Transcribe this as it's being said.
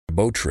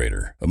Boat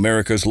Trader,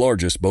 America's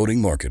largest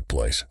boating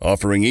marketplace,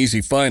 offering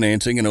easy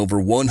financing and over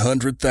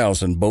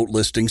 100,000 boat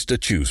listings to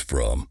choose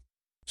from.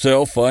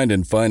 Sell, find,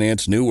 and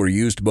finance new or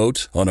used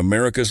boats on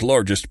America's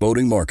largest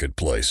boating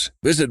marketplace.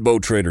 Visit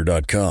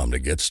BoatTrader.com to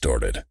get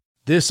started.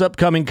 This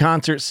upcoming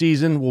concert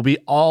season will be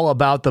all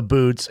about the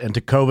boots, and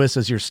Tecovas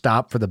is your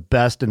stop for the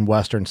best in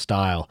Western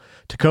style.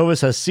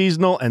 Tecovas has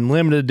seasonal and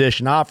limited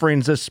edition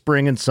offerings this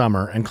spring and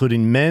summer,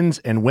 including men's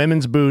and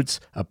women's boots,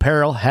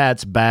 apparel,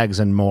 hats, bags,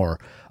 and more.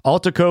 All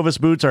Tecovas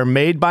boots are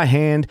made by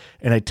hand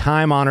in a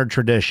time-honored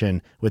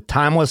tradition with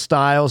timeless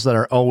styles that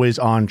are always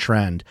on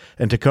trend.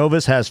 And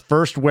Tecovas has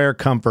first wear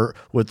comfort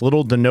with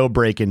little to no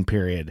break-in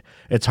period.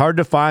 It's hard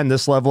to find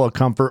this level of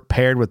comfort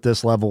paired with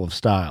this level of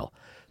style.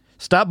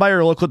 Stop by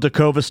your local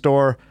Tecovas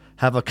store,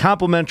 have a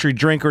complimentary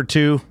drink or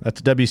two,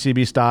 that's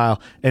WCB style,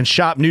 and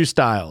shop new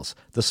styles.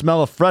 The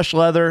smell of fresh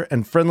leather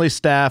and friendly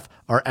staff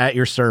are at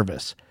your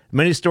service.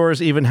 Many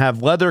stores even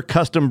have leather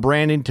custom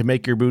branding to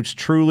make your boots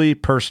truly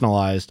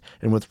personalized.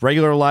 And with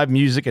regular live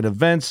music and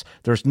events,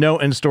 there's no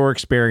in-store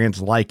experience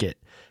like it.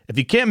 If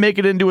you can't make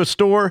it into a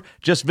store,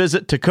 just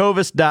visit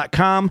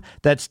Tecovas.com.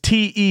 That's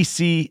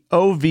TECOVAS.com.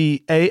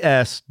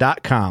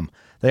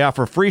 They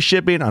offer free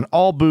shipping on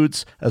all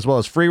boots, as well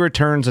as free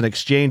returns and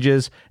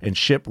exchanges, and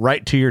ship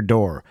right to your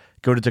door.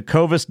 Go to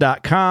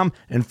Tecovas.com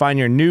and find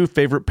your new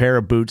favorite pair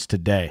of boots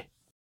today.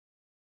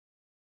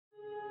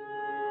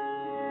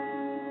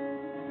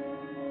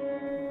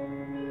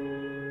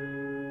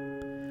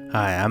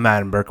 Hi, I'm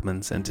Adam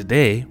Berkmans, and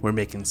today we're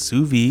making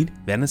sous vide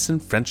venison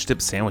French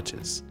dip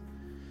sandwiches.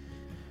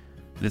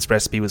 This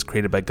recipe was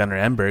created by Gunnar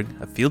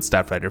Enberg, a field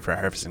staff writer for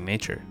Harvesting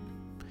Nature.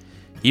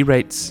 He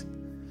writes,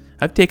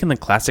 I've taken the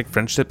classic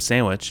French dip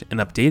sandwich and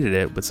updated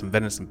it with some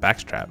venison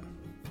backstrap.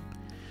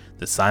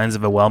 The signs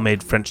of a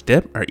well-made French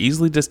dip are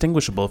easily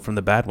distinguishable from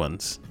the bad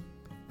ones.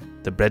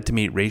 The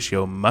bread-to-meat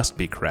ratio must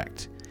be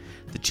correct.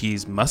 The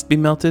cheese must be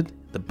melted,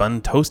 the bun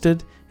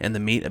toasted, and the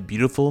meat a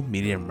beautiful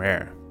medium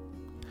rare.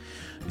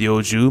 The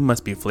au jus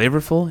must be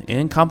flavorful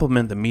and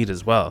complement the meat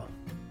as well.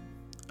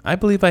 I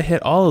believe I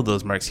hit all of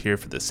those marks here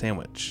for this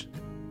sandwich.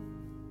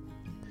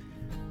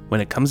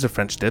 When it comes to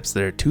French dips,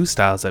 there are two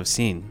styles I've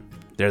seen.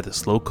 They're the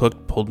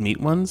slow-cooked pulled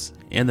meat ones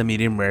and the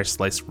medium-rare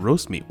sliced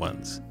roast meat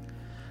ones.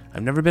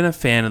 I've never been a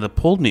fan of the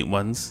pulled meat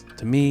ones.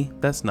 To me,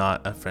 that's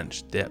not a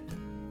French dip.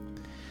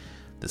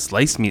 The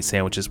sliced meat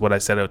sandwich is what I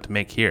set out to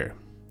make here.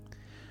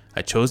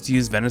 I chose to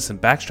use venison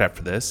backstrap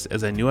for this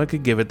as I knew I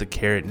could give it the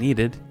care it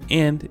needed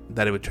and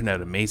that it would turn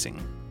out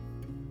amazing.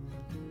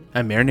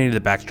 I marinated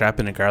the backstrap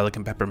in a garlic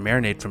and pepper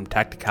marinade from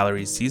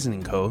Tacticalories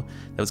Seasoning Co.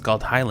 that was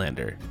called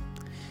Highlander.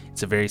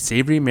 It's a very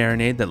savory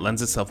marinade that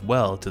lends itself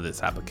well to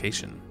this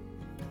application.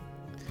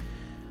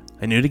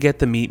 I knew to get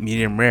the meat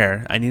medium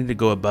rare, I needed to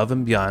go above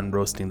and beyond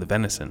roasting the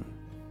venison.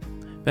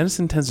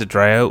 Venison tends to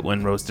dry out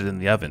when roasted in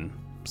the oven,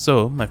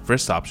 so my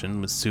first option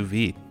was sous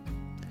vide.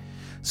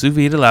 Sous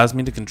vide allows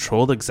me to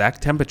control the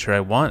exact temperature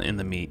I want in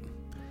the meat.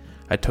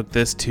 I took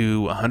this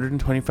to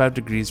 125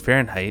 degrees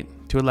Fahrenheit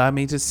to allow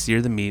me to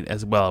sear the meat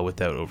as well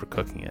without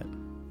overcooking it.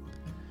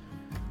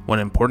 One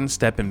important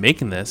step in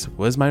making this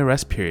was my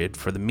rest period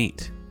for the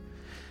meat.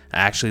 I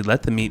actually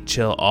let the meat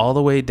chill all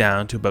the way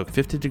down to about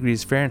 50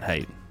 degrees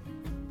Fahrenheit.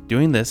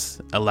 Doing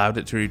this allowed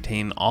it to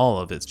retain all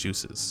of its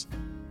juices.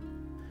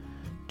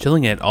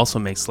 Chilling it also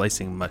makes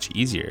slicing much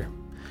easier.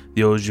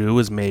 The au jus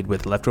was made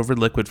with leftover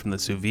liquid from the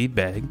sous vide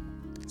bag,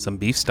 some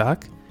beef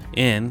stock,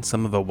 and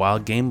some of a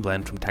wild game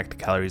blend from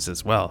Tacticalories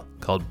as well,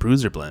 called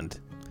Bruiser Blend.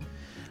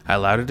 I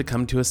allowed it to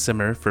come to a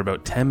simmer for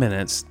about 10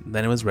 minutes,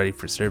 then it was ready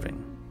for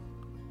serving.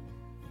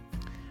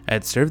 I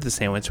had served the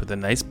sandwich with a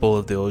nice bowl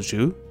of the au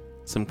jus,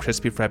 some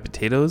crispy fried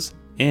potatoes,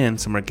 and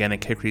some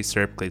organic hickory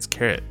syrup glazed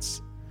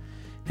carrots.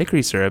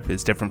 Hickory syrup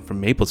is different from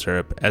maple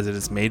syrup as it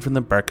is made from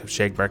the bark of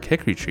shagbark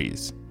hickory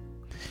trees.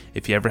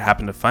 If you ever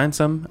happen to find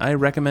some, I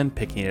recommend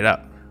picking it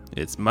up.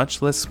 It's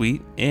much less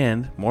sweet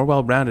and more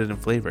well-rounded in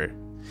flavor.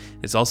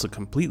 It's also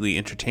completely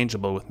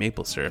interchangeable with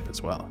maple syrup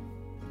as well.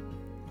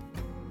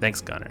 Thanks,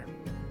 Gunnar.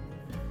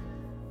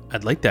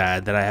 I'd like to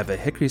add that I have a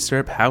hickory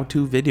syrup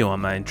how-to video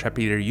on my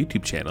Intrepid Eater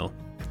YouTube channel.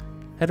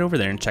 Head over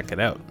there and check it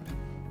out.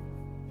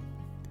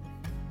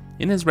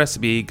 In his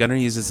recipe, Gunnar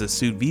uses a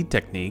sous vide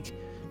technique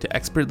to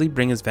expertly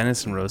bring his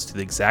venison roast to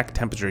the exact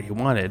temperature he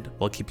wanted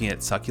while keeping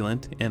it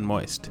succulent and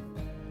moist.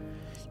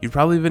 You've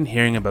probably been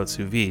hearing about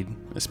sous vide,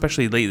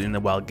 especially lately in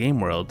the wild game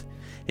world,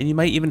 and you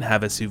might even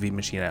have a sous vide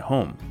machine at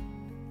home.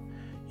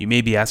 You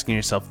may be asking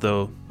yourself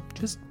though,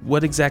 just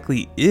what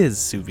exactly is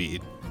sous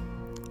vide?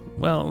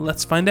 Well,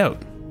 let's find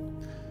out.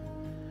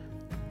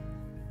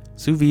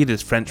 Sous vide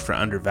is French for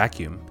under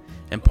vacuum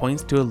and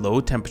points to a low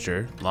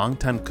temperature, long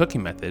time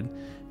cooking method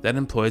that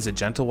employs a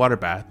gentle water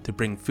bath to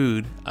bring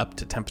food up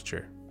to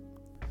temperature.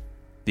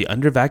 The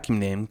under vacuum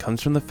name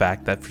comes from the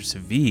fact that for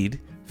sous vide,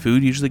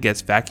 food usually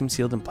gets vacuum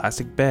sealed in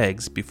plastic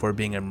bags before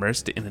being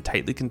immersed in a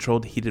tightly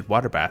controlled heated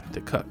water bath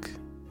to cook.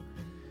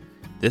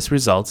 This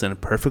results in a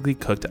perfectly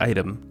cooked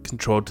item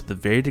controlled to the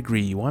very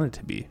degree you want it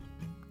to be.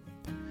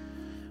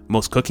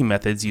 Most cooking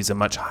methods use a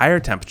much higher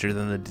temperature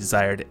than the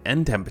desired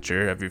end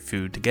temperature of your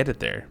food to get it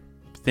there.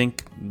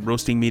 Think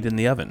roasting meat in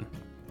the oven.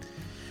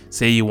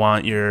 Say you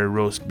want your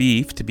roast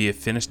beef to be a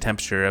finished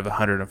temperature of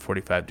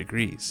 145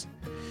 degrees.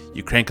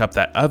 You crank up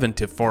that oven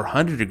to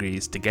 400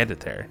 degrees to get it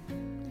there.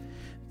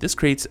 This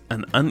creates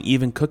an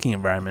uneven cooking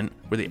environment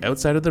where the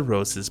outside of the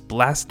roast is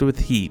blasted with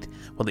heat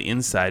while the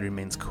inside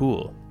remains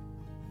cool.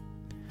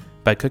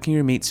 By cooking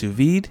your meat sous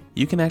vide,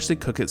 you can actually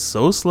cook it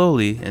so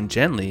slowly and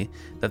gently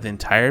that the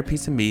entire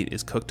piece of meat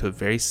is cooked to a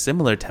very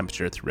similar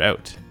temperature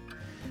throughout.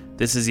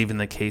 This is even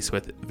the case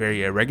with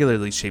very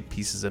irregularly shaped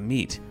pieces of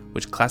meat,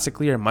 which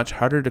classically are much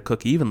harder to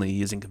cook evenly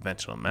using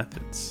conventional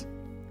methods.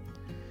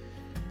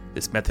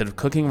 This method of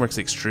cooking works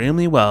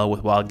extremely well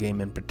with wild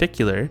game in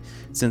particular,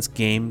 since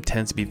game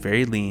tends to be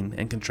very lean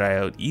and can dry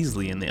out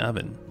easily in the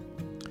oven.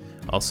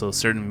 Also,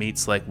 certain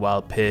meats like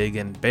wild pig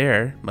and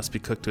bear must be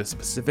cooked to a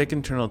specific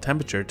internal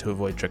temperature to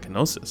avoid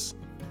trichinosis.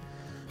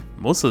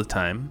 Most of the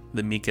time,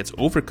 the meat gets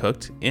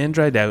overcooked and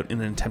dried out in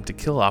an attempt to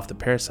kill off the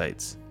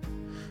parasites.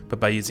 But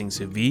by using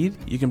sous vide,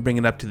 you can bring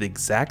it up to the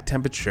exact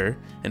temperature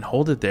and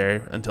hold it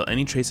there until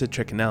any trace of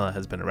trichinella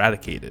has been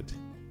eradicated.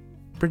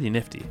 Pretty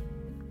nifty.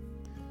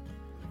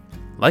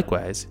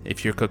 Likewise,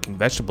 if you're cooking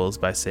vegetables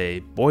by, say,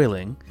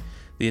 boiling,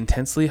 the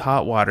intensely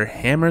hot water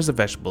hammers the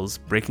vegetables,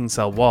 breaking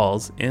cell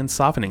walls and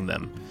softening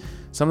them,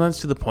 sometimes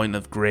to the point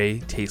of gray,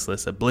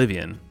 tasteless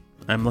oblivion.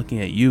 I'm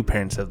looking at you,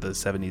 parents of the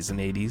 70s and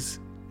 80s.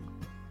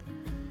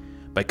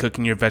 By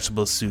cooking your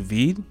vegetables sous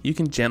vide, you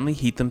can gently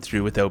heat them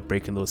through without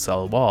breaking those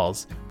cell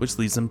walls, which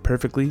leaves them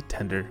perfectly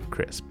tender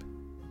crisp.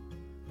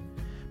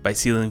 By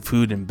sealing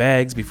food in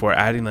bags before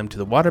adding them to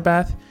the water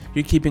bath,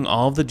 you're keeping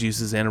all of the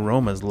juices and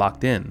aromas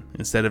locked in,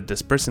 instead of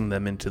dispersing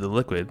them into the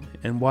liquid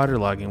and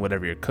waterlogging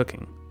whatever you're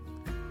cooking.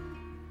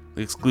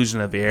 The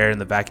exclusion of air in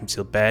the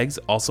vacuum-sealed bags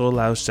also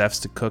allows chefs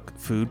to cook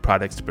food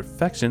products to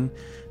perfection,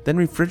 then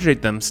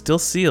refrigerate them still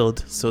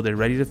sealed so they're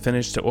ready to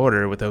finish to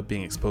order without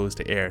being exposed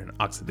to air and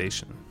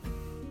oxidation.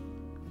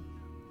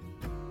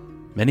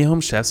 Many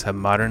home chefs have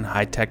modern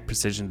high-tech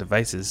precision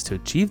devices to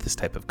achieve this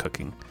type of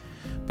cooking,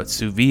 but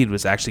sous vide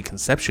was actually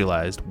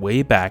conceptualized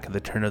way back at the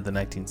turn of the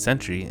 19th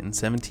century in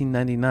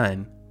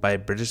 1799 by a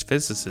British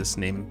physicist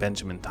named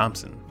Benjamin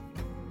Thompson.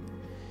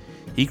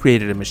 He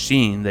created a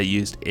machine that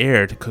used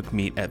air to cook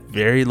meat at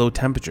very low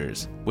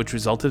temperatures, which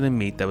resulted in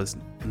meat that was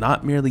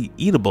not merely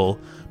eatable,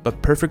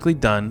 but perfectly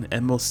done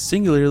and most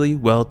singularly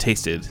well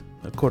tasted,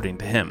 according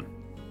to him.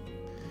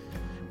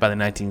 By the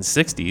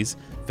 1960s,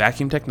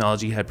 vacuum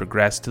technology had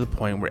progressed to the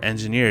point where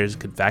engineers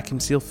could vacuum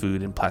seal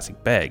food in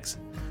plastic bags,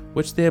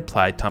 which they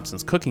applied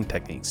Thompson's cooking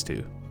techniques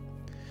to.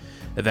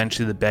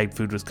 Eventually, the bagged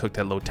food was cooked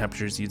at low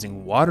temperatures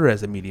using water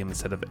as a medium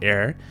instead of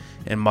air,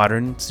 and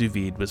modern sous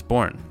vide was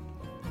born.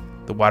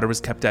 The water was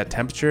kept at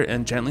temperature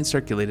and gently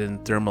circulated in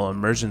thermal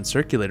immersion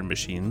circulator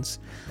machines,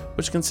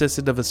 which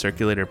consisted of a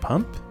circulator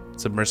pump,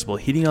 submersible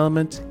heating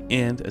element,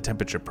 and a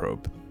temperature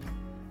probe.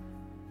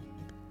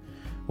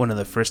 One of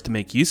the first to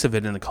make use of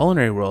it in the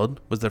culinary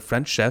world was the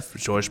French chef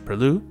Georges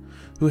Perlus,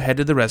 who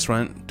headed the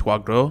restaurant Trois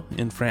Gros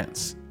in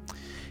France.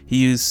 He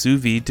used sous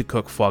vide to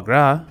cook foie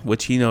gras,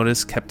 which he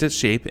noticed kept its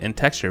shape and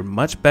texture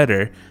much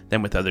better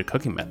than with other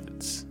cooking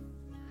methods.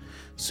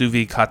 Sous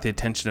vide caught the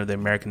attention of the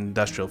American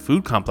industrial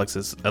food complex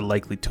as a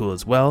likely tool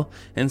as well,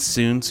 and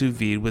soon sous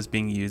vide was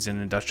being used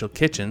in industrial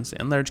kitchens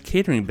and large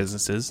catering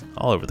businesses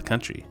all over the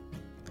country.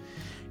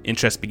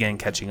 Interest began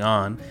catching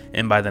on,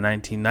 and by the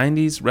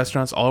 1990s,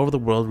 restaurants all over the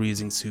world were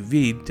using sous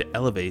vide to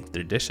elevate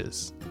their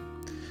dishes.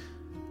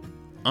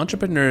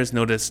 Entrepreneurs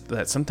noticed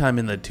that sometime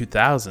in the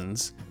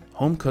 2000s,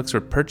 home cooks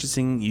were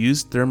purchasing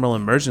used thermal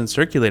immersion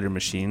circulator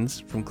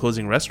machines from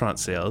closing restaurant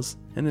sales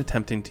and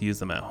attempting to use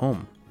them at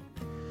home.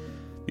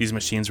 These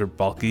machines were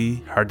bulky,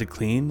 hard to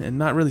clean, and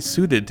not really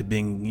suited to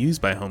being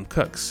used by home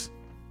cooks.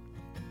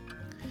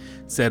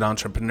 Said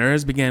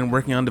entrepreneurs began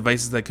working on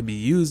devices that could be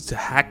used to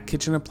hack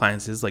kitchen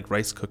appliances like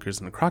rice cookers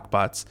and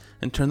crockpots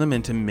and turn them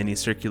into mini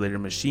circulator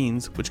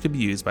machines which could be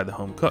used by the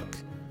home cook.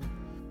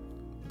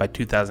 By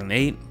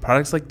 2008,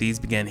 products like these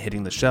began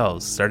hitting the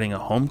shelves, starting a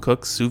home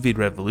cook sous vide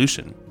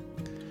revolution.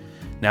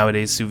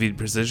 Nowadays, sous vide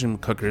precision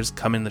cookers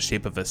come in the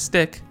shape of a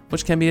stick,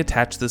 which can be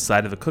attached to the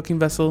side of a cooking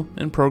vessel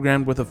and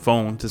programmed with a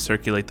phone to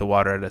circulate the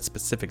water at a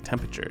specific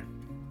temperature.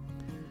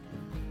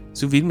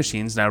 Sous vide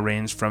machines now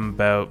range from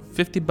about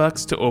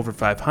 $50 to over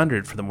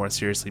 $500 for the more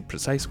seriously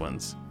precise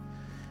ones.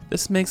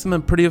 This makes them a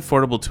pretty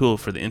affordable tool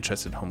for the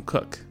interested home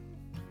cook.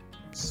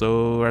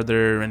 So, are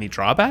there any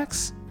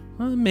drawbacks?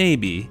 Well,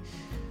 maybe.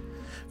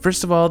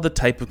 First of all, the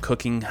type of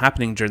cooking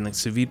happening during the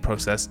sous vide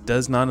process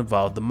does not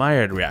involve the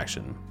Maillard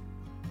reaction.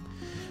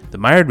 The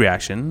Maillard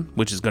reaction,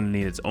 which is going to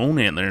need its own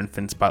antler and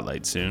fin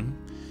spotlight soon,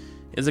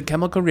 is a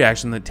chemical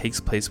reaction that takes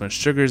place when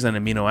sugars and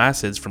amino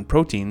acids from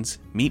proteins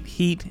meet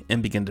heat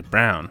and begin to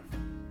brown.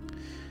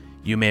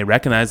 You may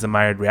recognize the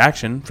Maillard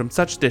reaction from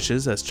such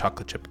dishes as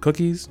chocolate chip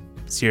cookies,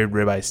 seared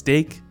ribeye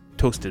steak,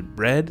 toasted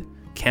bread,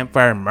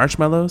 campfire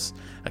marshmallows,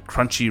 a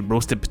crunchy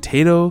roasted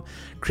potato,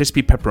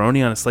 crispy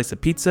pepperoni on a slice of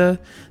pizza,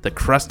 the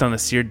crust on a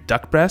seared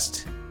duck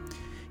breast.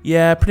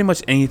 Yeah, pretty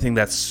much anything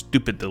that's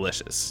stupid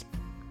delicious.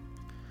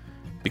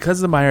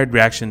 Because the Maillard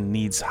reaction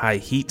needs high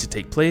heat to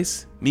take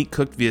place, meat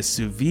cooked via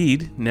sous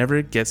vide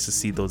never gets to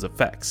see those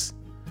effects.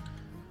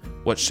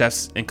 What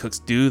chefs and cooks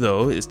do,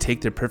 though, is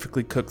take their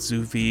perfectly cooked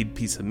sous vide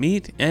piece of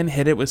meat and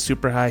hit it with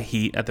super high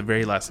heat at the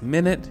very last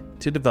minute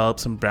to develop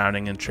some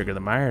browning and trigger the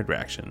Maillard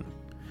reaction.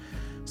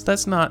 So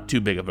that's not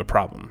too big of a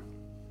problem.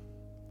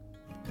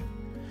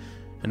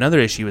 Another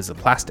issue is the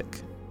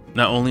plastic.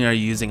 Not only are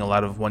you using a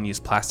lot of one-use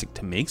plastic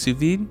to make sous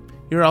vide,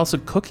 you're also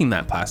cooking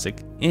that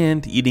plastic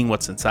and eating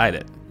what's inside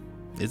it.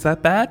 Is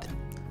that bad?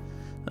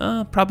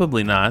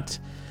 Probably not.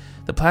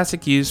 The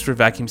plastic used for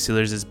vacuum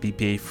sealers is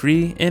BPA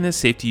free and is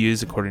safe to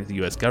use according to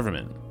the US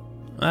government.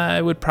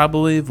 I would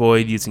probably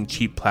avoid using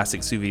cheap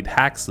plastic sous vide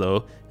hacks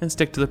though and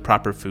stick to the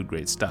proper food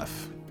grade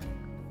stuff.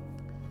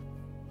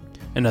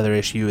 Another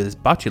issue is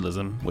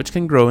botulism, which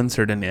can grow in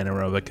certain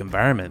anaerobic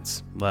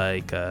environments,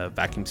 like a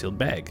vacuum sealed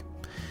bag.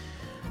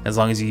 As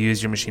long as you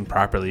use your machine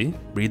properly,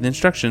 read the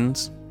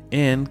instructions,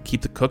 and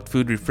keep the cooked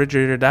food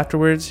refrigerated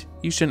afterwards,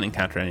 you shouldn't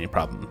encounter any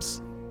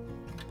problems.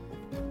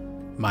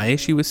 My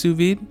issue with sous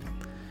vide?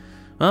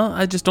 Well,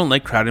 I just don't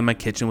like crowding my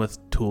kitchen with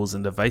tools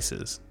and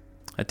devices.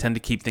 I tend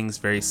to keep things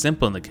very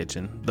simple in the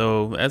kitchen,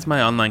 though as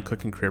my online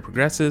cooking career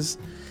progresses,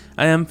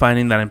 I am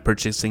finding that I'm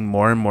purchasing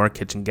more and more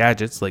kitchen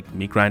gadgets like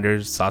meat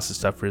grinders, sausage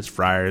stuffers,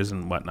 fryers,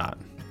 and whatnot.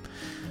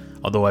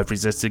 Although I've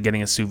resisted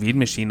getting a sous vide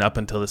machine up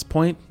until this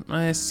point,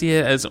 I see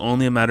it as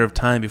only a matter of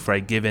time before I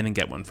give in and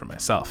get one for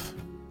myself.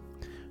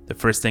 The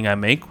first thing I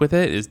make with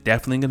it is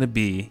definitely going to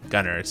be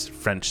Gunner's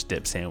French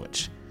dip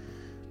sandwich.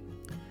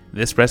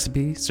 This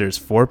recipe serves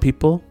 4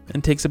 people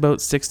and takes about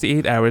 6 to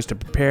 8 hours to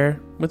prepare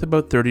with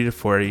about 30 to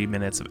 40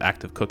 minutes of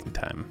active cooking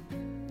time.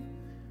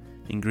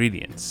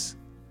 Ingredients: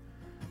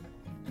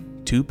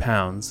 2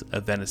 pounds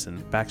of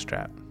venison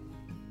backstrap,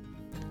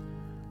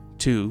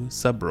 2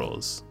 sub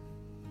rolls,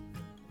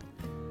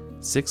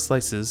 6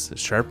 slices of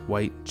sharp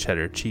white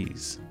cheddar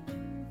cheese,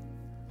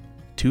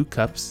 2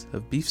 cups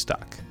of beef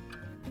stock,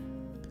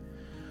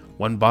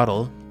 1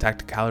 bottle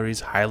Tacticalories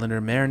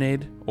Highlander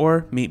marinade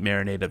or meat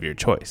marinade of your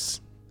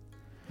choice,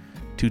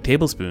 2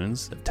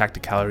 tablespoons of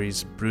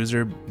Tacticalories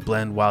Bruiser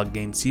Blend Wild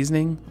Game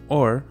Seasoning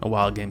or a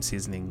Wild Game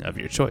Seasoning of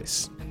your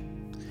choice,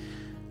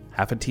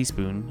 half a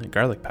teaspoon of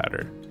garlic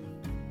powder,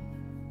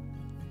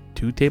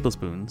 2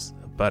 tablespoons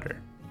of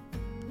butter.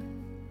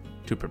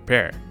 To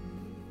prepare.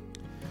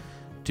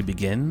 To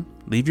begin,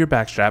 leave your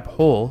backstrap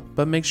whole,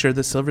 but make sure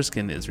the silver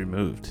skin is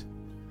removed.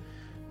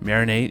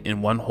 Marinate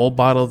in 1 whole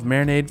bottle of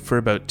marinade for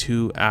about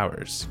 2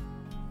 hours.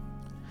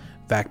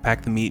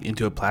 Vac-pack the meat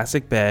into a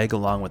plastic bag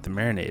along with the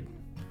marinade.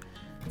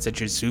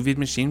 Set your sous vide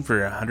machine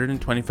for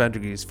 125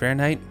 degrees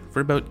Fahrenheit for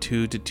about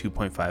 2 to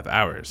 2.5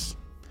 hours.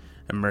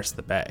 Immerse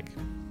the bag.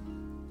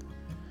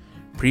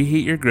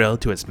 Preheat your grill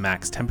to its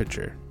max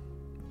temperature.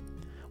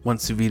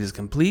 Once sous vide is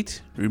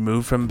complete,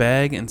 remove from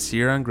bag and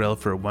sear on grill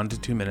for 1 to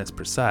 2 minutes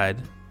per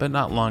side, but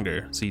not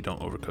longer so you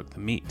don't overcook the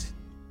meat.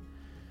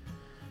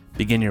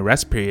 Begin your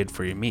rest period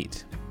for your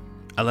meat.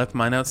 I left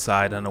mine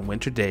outside on a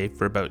winter day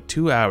for about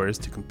 2 hours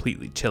to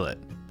completely chill it.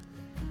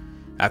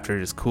 After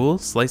it is cool,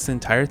 slice the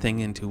entire thing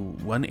into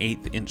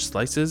 1/8 inch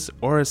slices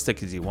or as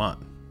thick as you want.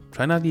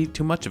 Try not to eat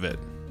too much of it.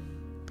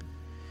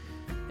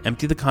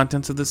 Empty the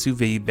contents of the sous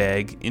vide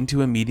bag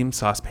into a medium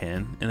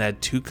saucepan and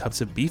add 2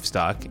 cups of beef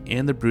stock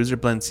and the Bruiser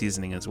Blend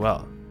seasoning as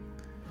well.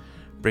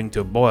 Bring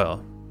to a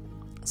boil.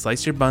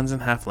 Slice your buns in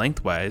half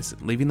lengthwise,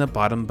 leaving the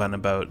bottom bun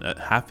about a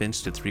 1/2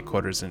 inch to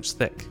 3/4 inch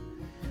thick.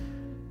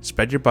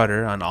 Spread your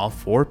butter on all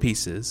 4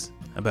 pieces,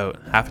 about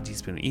half a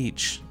teaspoon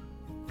each,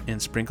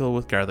 and sprinkle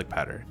with garlic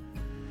powder.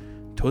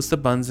 Toast the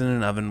buns in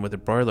an oven with a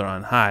broiler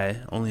on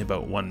high, only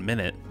about 1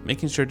 minute,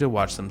 making sure to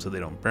watch them so they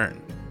don't burn.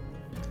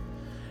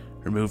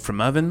 Remove from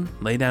oven,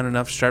 lay down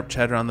enough sharp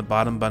cheddar on the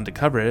bottom bun to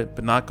cover it,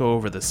 but not go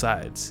over the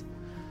sides.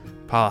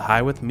 Pile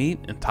high with meat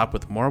and top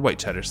with more white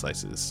cheddar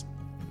slices.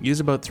 Use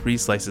about 3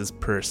 slices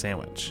per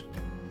sandwich.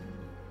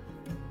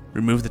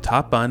 Remove the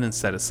top bun and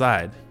set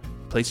aside.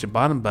 Place your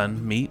bottom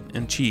bun, meat,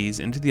 and cheese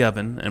into the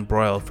oven and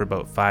broil for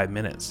about 5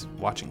 minutes,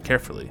 watching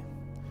carefully.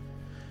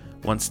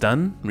 Once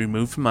done,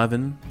 remove from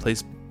oven,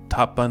 place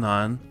top bun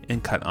on,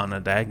 and cut on a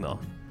diagonal.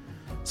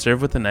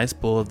 Serve with a nice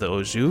bowl of the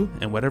au jus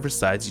and whatever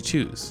sides you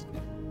choose.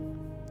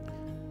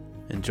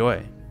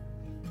 Enjoy.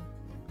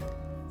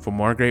 For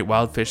more great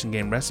wild fish and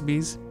game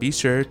recipes, be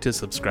sure to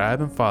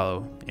subscribe and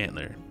follow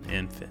Antler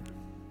and Fin.